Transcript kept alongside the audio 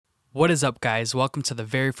What is up, guys? Welcome to the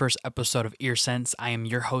very first episode of Ear Sense. I am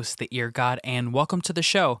your host, the Ear God, and welcome to the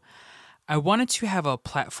show. I wanted to have a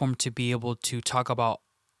platform to be able to talk about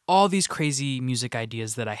all these crazy music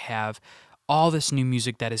ideas that I have, all this new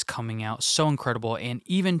music that is coming out, so incredible, and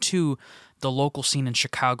even to the local scene in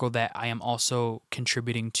Chicago that I am also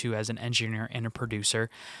contributing to as an engineer and a producer,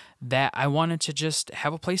 that I wanted to just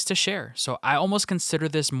have a place to share. So I almost consider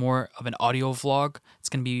this more of an audio vlog. It's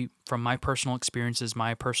going to be from my personal experiences,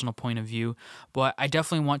 my personal point of view, but I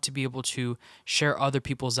definitely want to be able to share other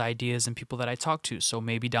people's ideas and people that I talk to. So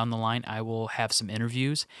maybe down the line, I will have some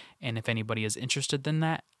interviews, and if anybody is interested in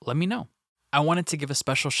that, let me know. I wanted to give a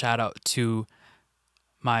special shout out to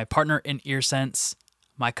my partner in Ear Sense,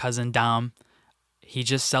 my cousin Dom. He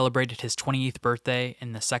just celebrated his 28th birthday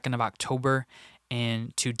in the 2nd of October,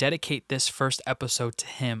 and to dedicate this first episode to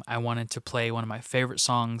him, I wanted to play one of my favorite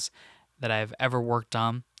songs that I've ever worked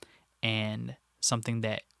on, and something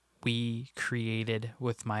that we created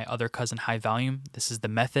with my other cousin High Volume. This is The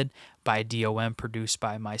Method by DOM, produced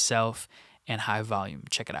by myself and High Volume.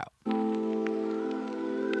 Check it out.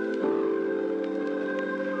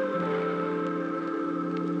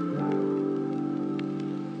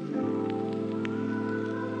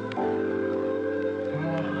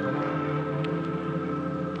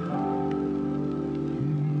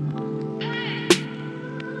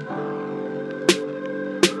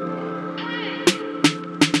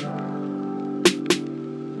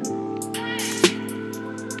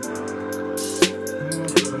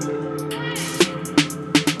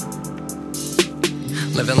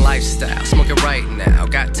 Living lifestyle, smoking right now.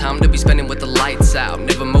 Got time to be spending with the lights out.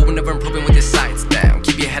 Never moving, never improving with your sights down.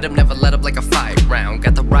 Keep your head up, never let up like a fight round.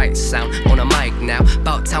 Got the right sound on a mic now.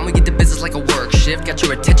 About time we get the business like a work shift. Got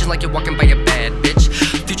your attention like you're walking by a bad bitch.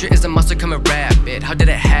 Future is a monster coming rapid. How did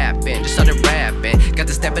it happen? Just started rapping. Got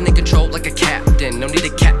the stepping in control like a captain. No need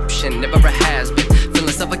a caption, never has been.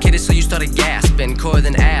 Feeling suffocated, so you started gasping. Core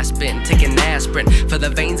than Aspen, taking aspirin for the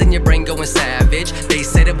veins in your brain going savage. They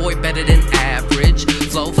say the boy better than average.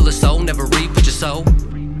 Flow full of soul, never reap what you sow.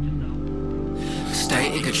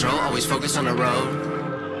 Stay in control, always focus on the road.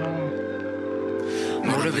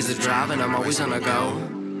 Motive is a drive and I'm always on the go.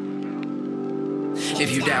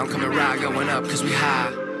 If you down, come and ride, going up cause we high.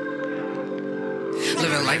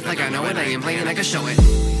 Living life like I know it, I ain't playing, I can show it.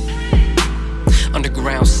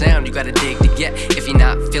 Underground sound, you gotta dig to get. If you're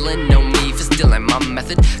not feeling, no need for stealing. My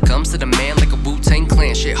method comes to the man like a Wu-Tang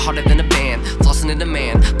Clan. Shit harder than a band, flossing in the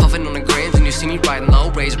man. Puffing on the grams when you see me riding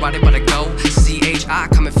low. Raised riding by the go, CHI,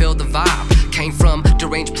 come and feel the vibe. Came from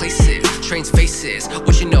deranged places, strange faces.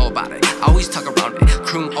 What you know about it? I always talk around it.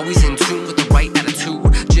 Crew always in tune with the right attitude.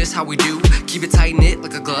 Just how we do, keep it tight knit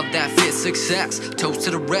like a glove that fits. Success, toast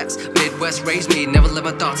to the rest. Midwest raised me, never let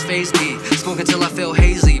my thoughts faze me. Smoke until I feel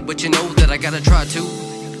hazy, but you know that I gotta try to.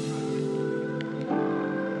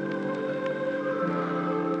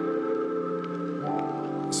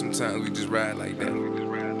 Sometimes we just ride like that.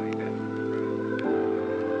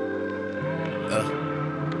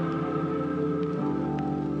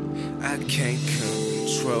 I can't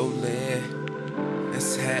control it.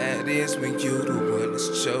 That's how it is when you the one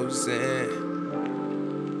that's chosen.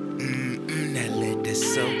 Now let that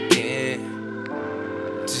soak in.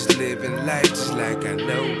 Just living life just like I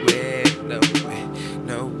know it, know it,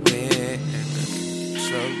 know it.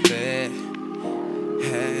 Control it.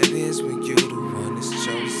 How it is when you the one that's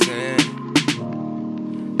chosen.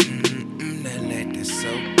 Now let that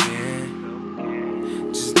soak in.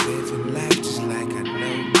 Just living life just like I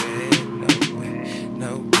know it, know it,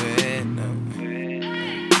 know it, know it.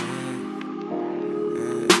 How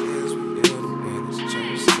it is when you the one that's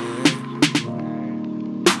chosen.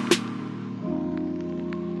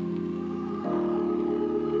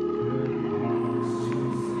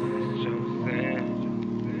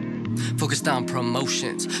 Focused on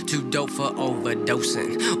promotions, too dope for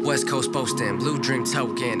overdosing. West Coast boasting, blue dream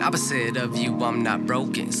token. Opposite of you, I'm not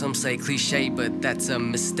broken. Some say cliche, but that's a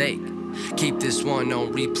mistake. Keep this one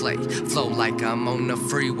on replay. Flow like I'm on the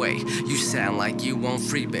freeway. You sound like you on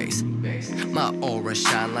freebase. My aura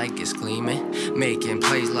shine like it's gleaming. Making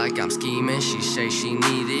plays like I'm scheming. She say she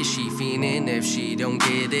need it, she fiending. If she don't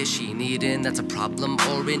get it, she needin'. That's a problem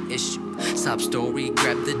or an issue. Sob story,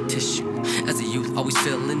 grab the tissue. As a youth, always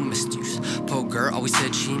feeling misuse. Poor girl always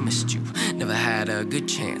said she missed you. Never had a good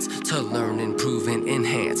chance to learn, improve, and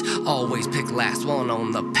enhance. Always pick last one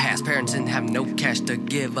on the past. Parents didn't have no cash to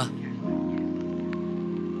give her.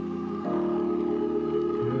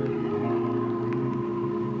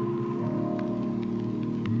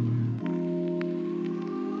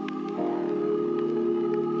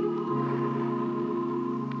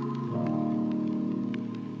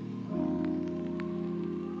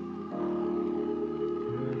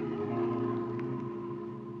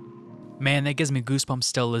 Man, that gives me goosebumps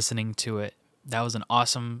still listening to it. That was an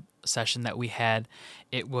awesome session that we had.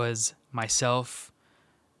 It was myself,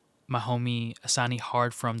 my homie Asani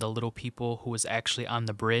Hard from The Little People, who was actually on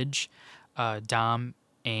the bridge, Dom,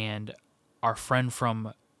 and our friend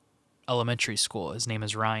from elementary school. His name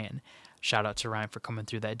is Ryan. Shout out to Ryan for coming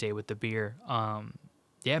through that day with the beer.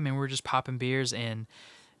 Yeah, man, we were just popping beers, and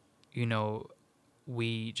you know,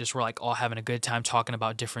 we just were like all having a good time talking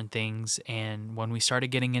about different things. And when we started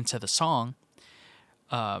getting into the song,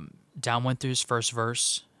 Dom went through his first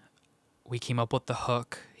verse. We came up with the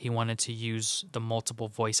hook. He wanted to use the multiple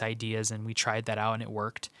voice ideas, and we tried that out, and it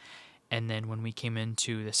worked. And then when we came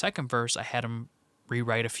into the second verse, I had him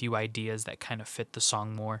rewrite a few ideas that kind of fit the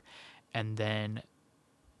song more. And then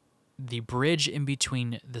the bridge in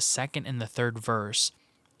between the second and the third verse,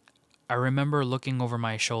 I remember looking over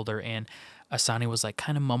my shoulder, and Asani was like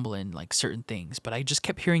kind of mumbling like certain things, but I just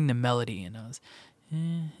kept hearing the melody, and I was,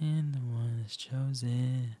 and the one is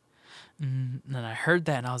chosen. And I heard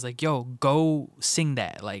that, and I was like, yo, go sing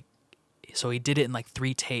that. Like, so he did it in like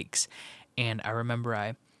 3 takes. And I remember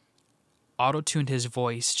I auto-tuned his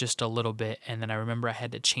voice just a little bit, and then I remember I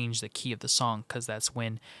had to change the key of the song, because that's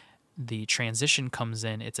when the transition comes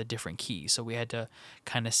in. It's a different key, so we had to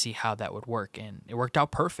kind of see how that would work, and it worked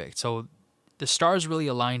out perfect. So the stars really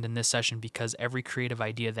aligned in this session, because every creative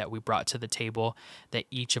idea that we brought to the table that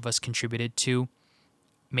each of us contributed to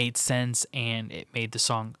made sense, and it made the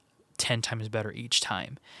song 10 times better each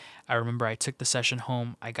time. I remember I took the session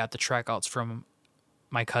home, I got the track outs from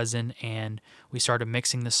my cousin, and we started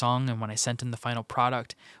mixing the song. And when I sent in the final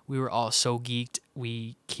product, we were all so geeked.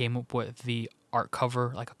 We came up with the art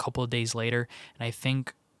cover like a couple of days later, and I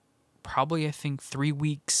think 3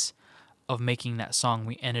 weeks of making that song,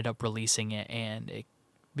 we ended up releasing it, and it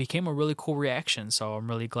became a really cool reaction. So I'm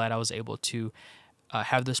really glad I was able to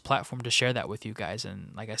have this platform to share that with you guys.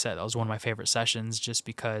 And like I said, that was one of my favorite sessions, just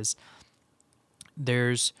because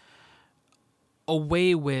there's a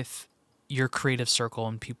way with your creative circle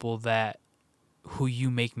and people that who you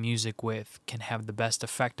make music with can have the best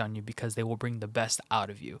effect on you, because they will bring the best out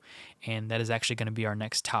of you. And that is actually going to be our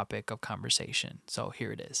next topic of conversation. So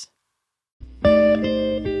here it is.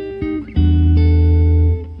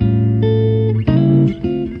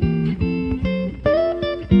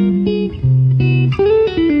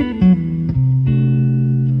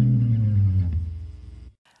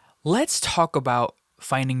 Let's talk about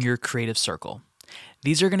finding your creative circle.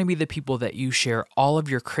 These are going to be the people that you share all of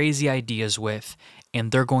your crazy ideas with,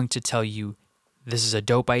 and they're going to tell you, this is a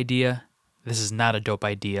dope idea, this is not a dope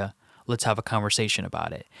idea, let's have a conversation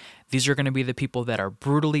about it. These are going to be the people that are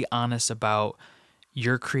brutally honest about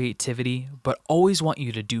your creativity, but always want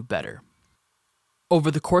you to do better. Over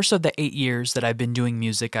the course of the 8 years that I've been doing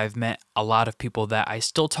music, I've met a lot of people that I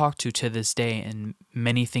still talk to this day, and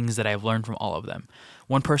many things that I've learned from all of them.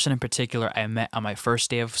 One person in particular I met on my first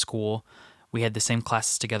day of school. We had the same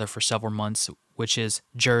classes together for several months, which is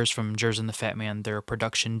Jers from Jers and the Fat Man. They're a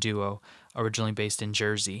production duo originally based in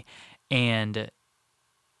Jersey. And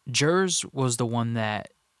Jers was the one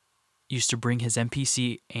that used to bring his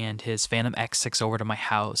MPC and his Phantom X6 over to my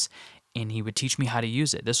house, and he would teach me how to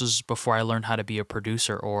use it. This was before I learned how to be a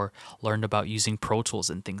producer or learned about using Pro Tools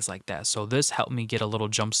and things like that. So this helped me get a little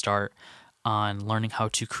jump start on learning how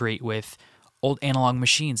to create with old analog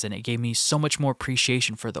machines, and it gave me so much more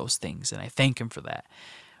appreciation for those things, and I thank him for that.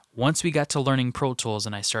 Once we got to learning Pro Tools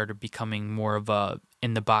and I started becoming more of a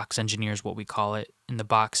in-the-box engineer is what we call it. In the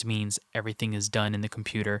box means everything is done in the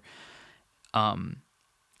computer.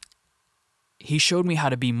 He showed me how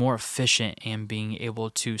to be more efficient and being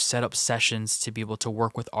able to set up sessions to be able to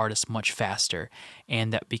work with artists much faster,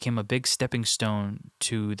 and that became a big stepping stone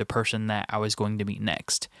to the person that I was going to meet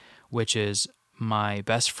next, which is my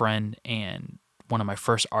best friend and one of my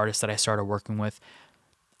first artists that I started working with,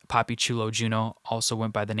 Papi Chulo Juno, also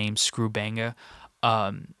went by the name Screw Banga.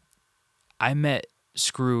 I met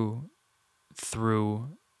Screw through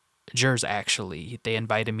Jers, actually. They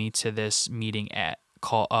invited me to this meeting at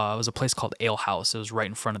it was a place called Ale House. It was right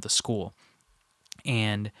in front of the school.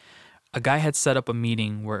 And a guy had set up a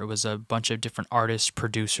meeting where it was a bunch of different artists,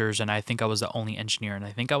 producers, and I think I was the only engineer, and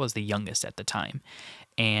I think I was the youngest at the time.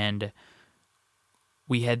 And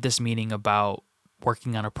we had this meeting about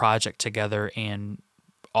working on a project together and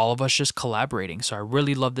all of us just collaborating. So I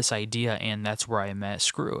really loved this idea, and that's where I met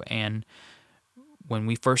Screw. And when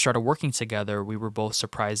we first started working together, we were both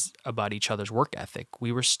surprised about each other's work ethic.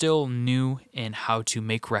 We were still new in how to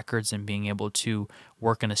make records and being able to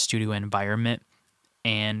work in a studio environment.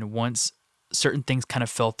 And once certain things kind of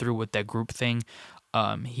fell through with that group thing,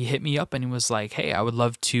 he hit me up and he was like, hey, I would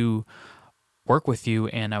love to work with you,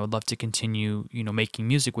 and I would love to continue, making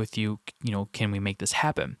music with you. Can we make this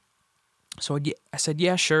happen? So I said,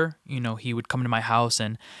 yeah, sure. He would come to my house,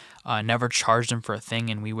 and never charged him for a thing,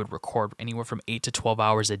 and we would record anywhere from 8 to 12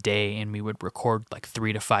 hours a day, and we would record like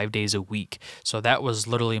 3 to 5 days a week. So that was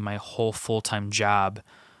literally my whole full-time job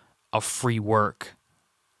of free work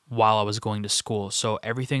while I was going to school. So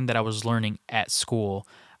everything that I was learning at school,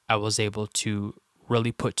 I was able to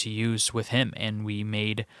really put to use with him, and we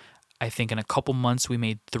made, I think in a couple months, we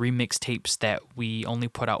made 3 mixtapes that we only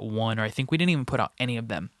put out 1, or I think we didn't even put out any of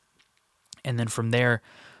them. And then from there,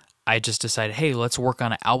 I just decided, hey, let's work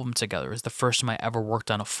on an album together. It was the first time I ever worked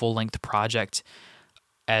on a full-length project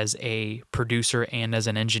as a producer and as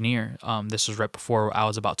an engineer. This was right before I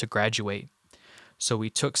was about to graduate. So we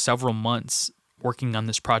took several months working on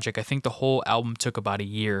this project. I think the whole album took about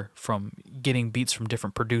a year, from getting beats from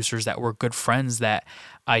different producers that were good friends that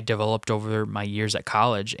I developed over my years at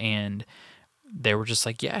college. And they were just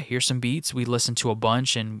like, yeah, here's some beats. We listened to a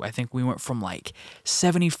bunch, and I think we went from like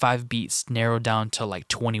 75 beats narrowed down to like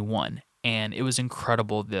 21. And it was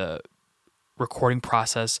incredible. The recording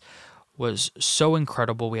process was so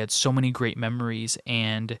incredible. We had so many great memories,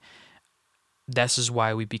 and this is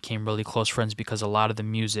why we became really close friends, because a lot of the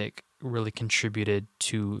music really contributed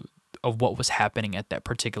to what was happening at that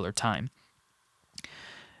particular time.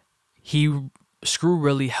 Screw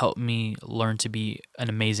really helped me learn to be an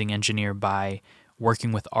amazing engineer by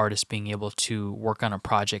working with artists, being able to work on a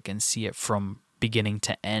project and see it from beginning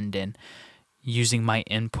to end, and using my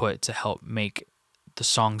input to help make the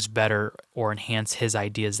songs better or enhance his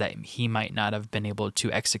ideas that he might not have been able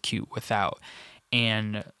to execute without.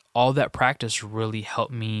 And all that practice really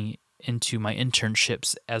helped me into my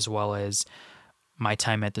internships, as well as my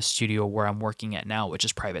time at the studio where I'm working at now, which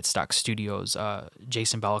is Private Stock Studios.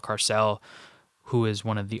 Jason Bellacarcel, who is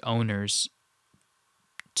one of the owners,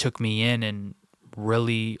 took me in and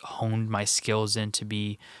really honed my skills in to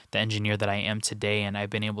be the engineer that I am today. And I've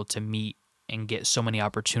been able to meet and get so many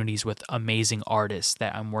opportunities with amazing artists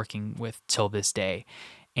that I'm working with till this day.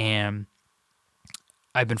 And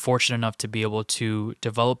I've been fortunate enough to be able to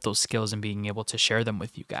develop those skills and being able to share them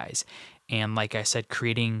with you guys. And like I said,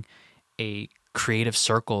 creating a creative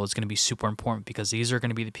circle is going to be super important, because these are going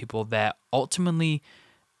to be the people that ultimately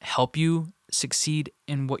help you succeed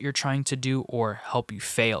in what you're trying to do, or help you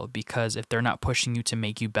fail. Because if they're not pushing you to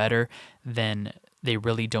make you better, then they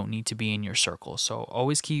really don't need to be in your circle. So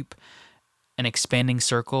always keep an expanding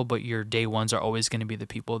circle, but your day ones are always going to be the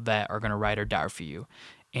people that are going to ride or die for you.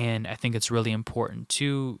 And I think it's really important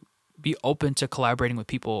to be open to collaborating with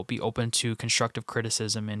people, be open to constructive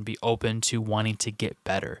criticism, and be open to wanting to get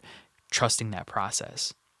better, trusting that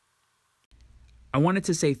process. I wanted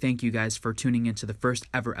to say thank you guys for tuning into the first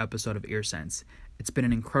ever episode of EarSense. It's been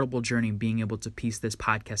an incredible journey being able to piece this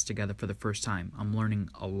podcast together for the first time. I'm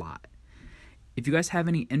learning a lot. If you guys have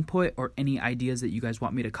any input or any ideas that you guys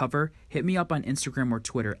want me to cover, hit me up on Instagram or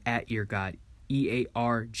Twitter at EarGawd,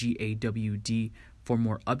 EARGAWD, for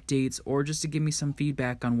more updates, or just to give me some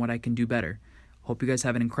feedback on what I can do better. Hope you guys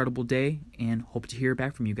have an incredible day, and hope to hear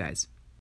back from you guys.